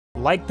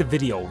Like the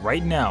video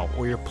right now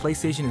or your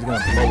PlayStation is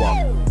gonna blow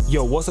up.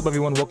 Yo, what's up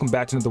everyone? Welcome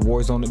back to another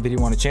Warzone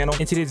video on the channel.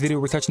 In today's video,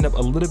 we're touching up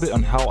a little bit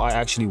on how I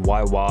actually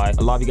YY.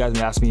 A lot of you guys have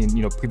been asking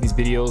me in previous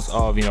videos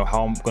of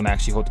how I'm gonna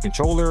actually hold the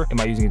controller. Am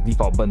I using a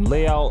default button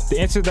layout? The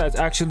answer to that is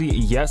actually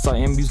yes, I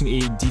am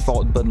using a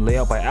default button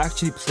layout, but I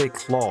actually play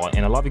claw.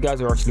 And a lot of you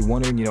guys are actually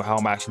wondering, how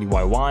I'm actually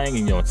YYing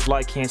and it's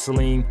slide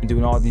canceling and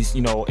doing all these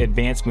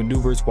advanced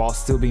maneuvers while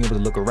still being able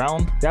to look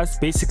around. That's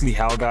basically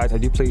how, guys, I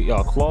do play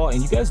claw.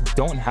 And you guys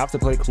don't have to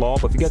play claw,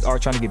 but if you guys are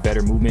trying to get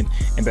better movement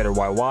and better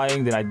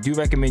YYing, then I do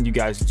recommend you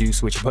guys do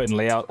switch button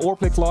layout or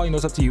play claw.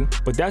 It's up to you,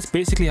 but that's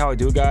basically how I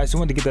do it, guys. So I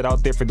wanted to get that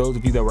out there for those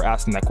of you that were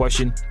asking that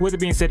question. With it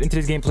being said, in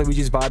today's gameplay, we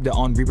just vibed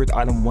on Rebirth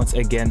Island once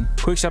again.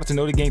 Quick shout out to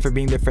Know the Game for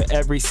being there for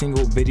every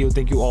single video.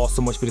 Thank you all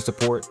so much for the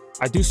support.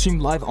 I do stream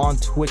live on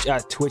Twitch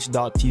at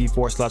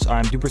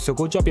twitch.tv/IamDuPeR, so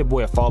go drop your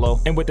boy a follow.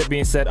 And with that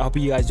being said, I hope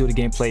you guys do the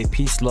gameplay.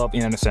 Peace, love,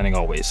 and understanding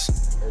always.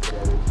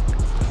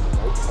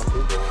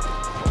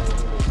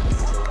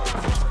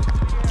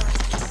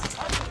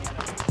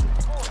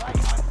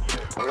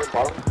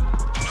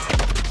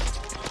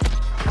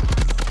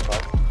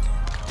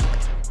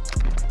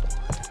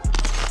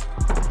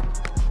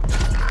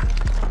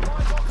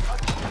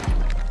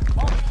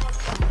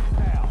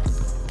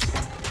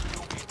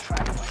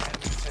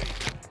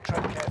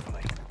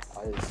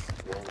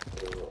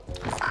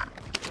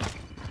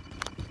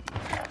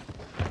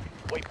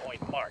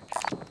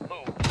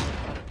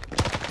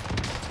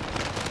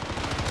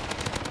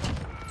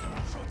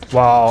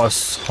 Wow, a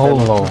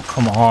solo,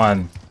 come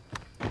on.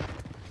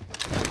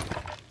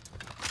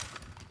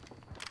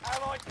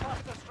 Allied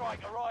cluster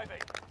strike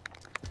arriving.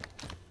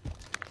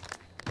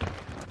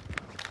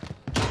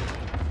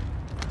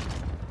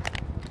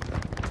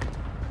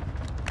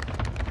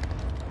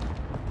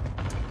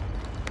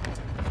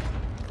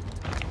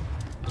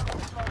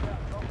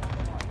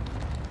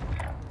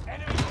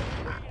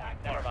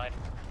 Never mind.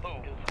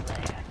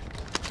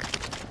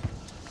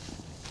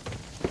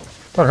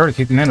 Thought I heard a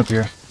keep the man up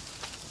here.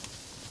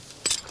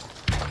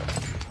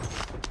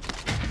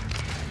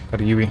 Got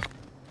a UE. We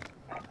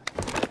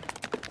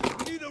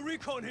need a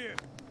recon here.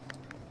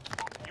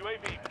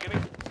 UAV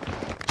beginning.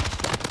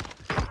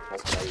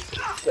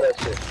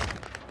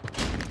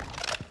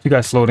 You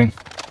guys loading.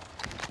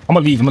 I'm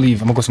gonna leave. I'm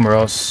gonna go somewhere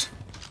else.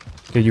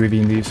 Get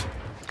UAV and leave.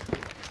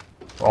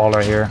 We're all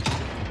right here.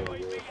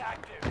 UAV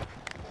active.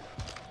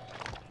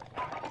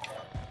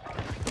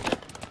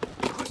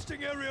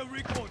 Requesting area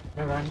recon.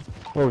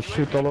 Oh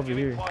shoot, all over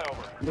here.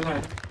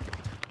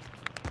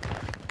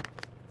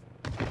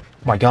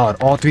 Oh my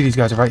god, all three of these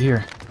guys are right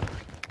here.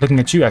 Looking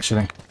at you,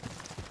 actually.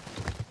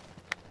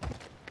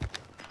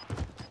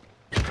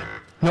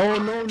 No,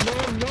 bro,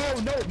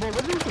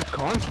 where did this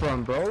come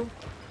from, bro?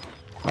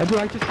 I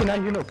just cannot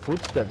hear no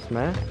footsteps,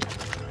 man.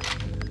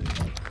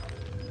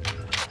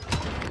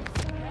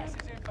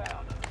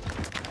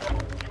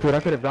 Dude, I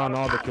could have downed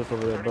all the kills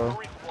over there, bro.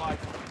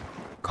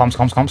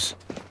 Comms.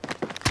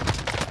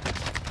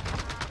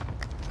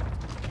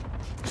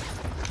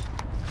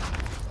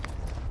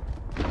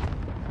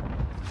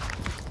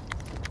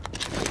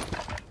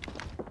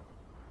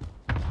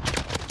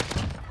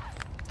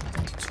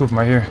 Scoop him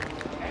right here.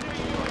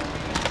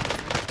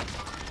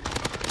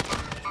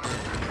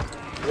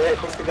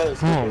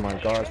 Oh my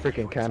god,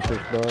 freaking campers,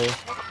 bro.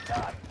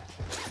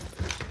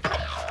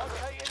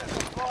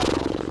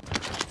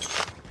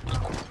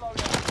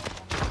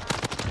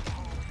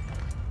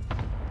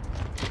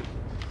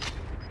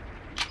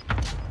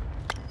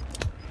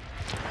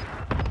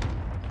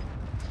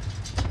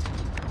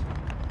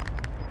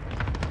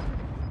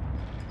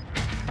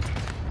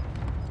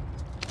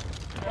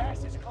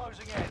 Gas is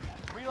closing in.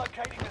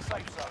 Relocating the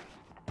safe zone.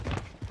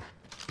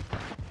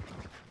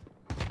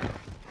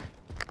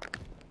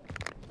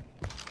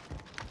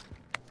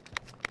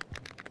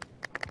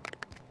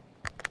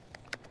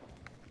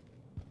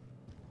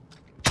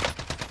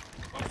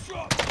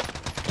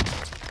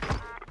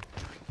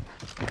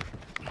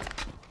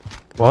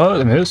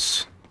 What? I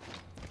miss?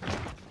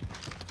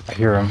 I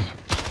hear him.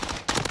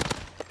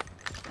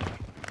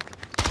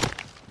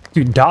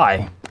 Dude,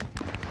 die.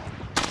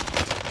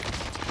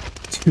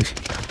 Dude.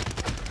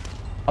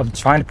 I'm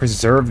trying to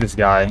preserve this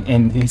guy,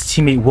 and his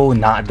teammate will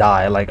not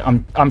die. Like,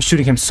 I'm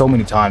shooting him so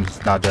many times,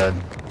 he's not dead.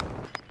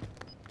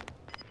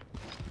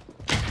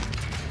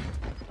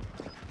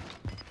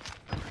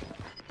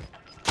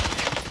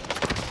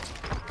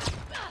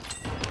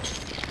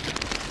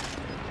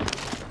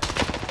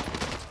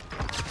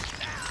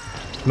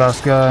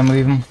 Last guy, I'm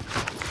leaving.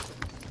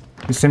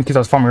 These same kids I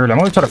was farming earlier. I'm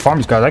gonna try to farm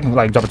these guys. I can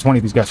like drop a 20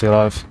 if these guys stay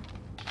alive.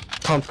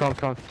 Come.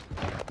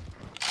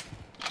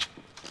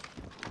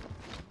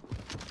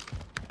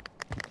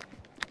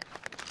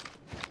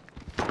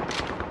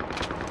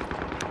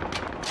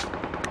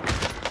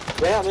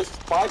 Damn, there's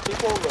 5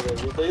 people over there.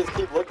 They just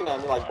keep looking at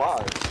me like,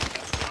 why?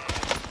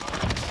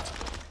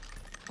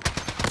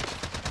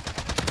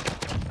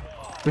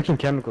 Freaking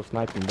chemical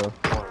sniping, bro.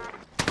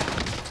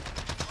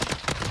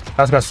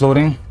 Last guy's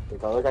loading.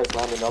 The other guy's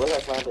landing. The other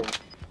guy's landing.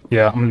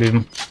 Yeah, I'm gonna leave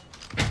him.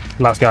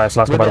 Last guy,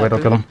 by the way,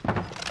 don't kill him.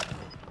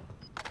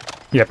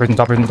 Yeah, prison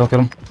top, kill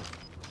him.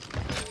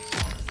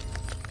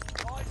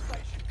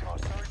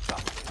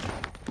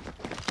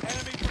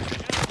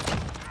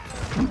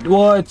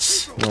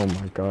 What? Oh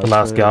my god. The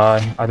last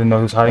guy. I didn't know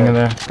who was hiding in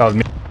there. That was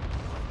me.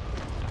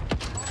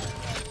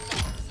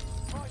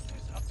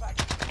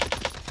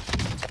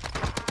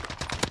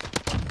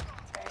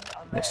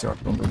 Let's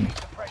start. Don't go me.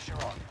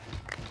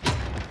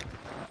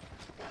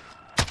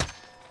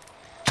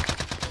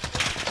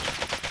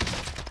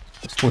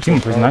 It's 14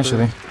 in prison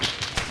actually.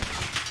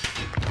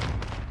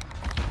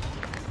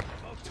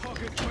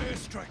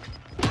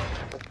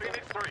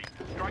 Phoenix 3,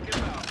 strike it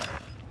out.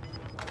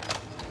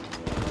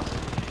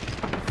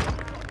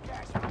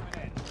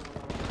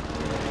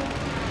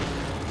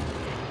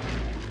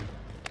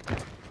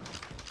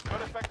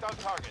 Good effect on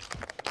target.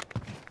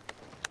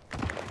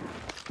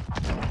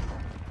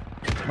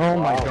 Oh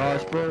my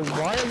gosh, bro.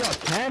 Why are y'all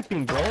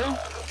camping, bro?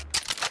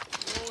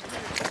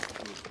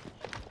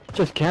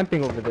 Just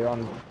camping over there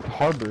on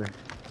harbor.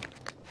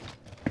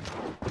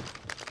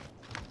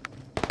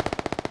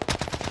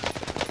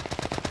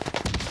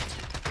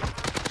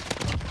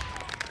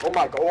 Oh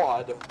my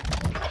god.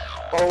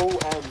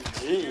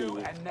 OMG.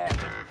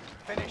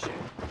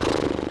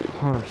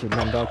 Oh shit,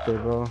 land back there,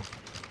 bro.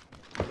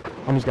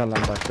 I'm just gonna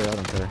land back there, I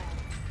don't care.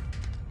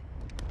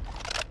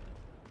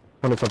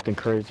 Wanted something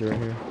crazy right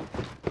here.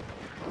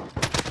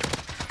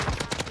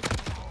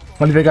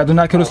 What did they got? Do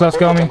not kill this last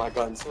guy on me. Oh my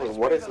god,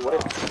 why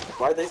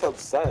are they so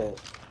upset?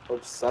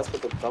 Obsessed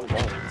with the dumb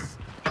guns.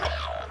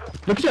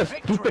 Look at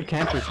that stupid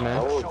campers,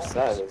 man. So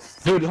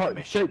obsessed. Dude,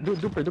 shit,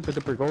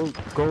 DuPeR,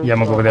 go. Yeah, I'm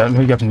gonna go over there. Let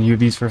me get some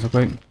UVs first, real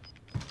quick.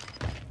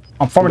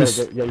 I'm farming this.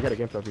 Yeah, you gotta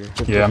game up here.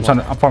 Yeah, I'm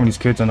farming these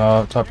kids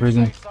on top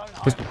prison.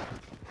 Just...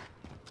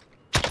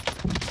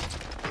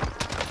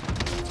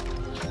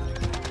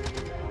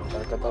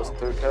 Gotta get those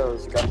 2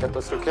 kills. You gotta get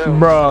those 2 kills.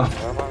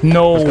 Bruh,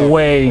 no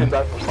way.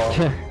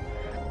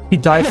 He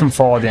died from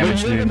fall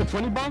damage, Wait, you dude. the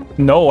 20 bomb?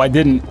 No, I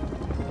didn't.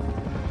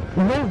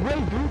 No way,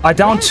 dude. I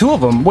downed 2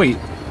 of them. Wait,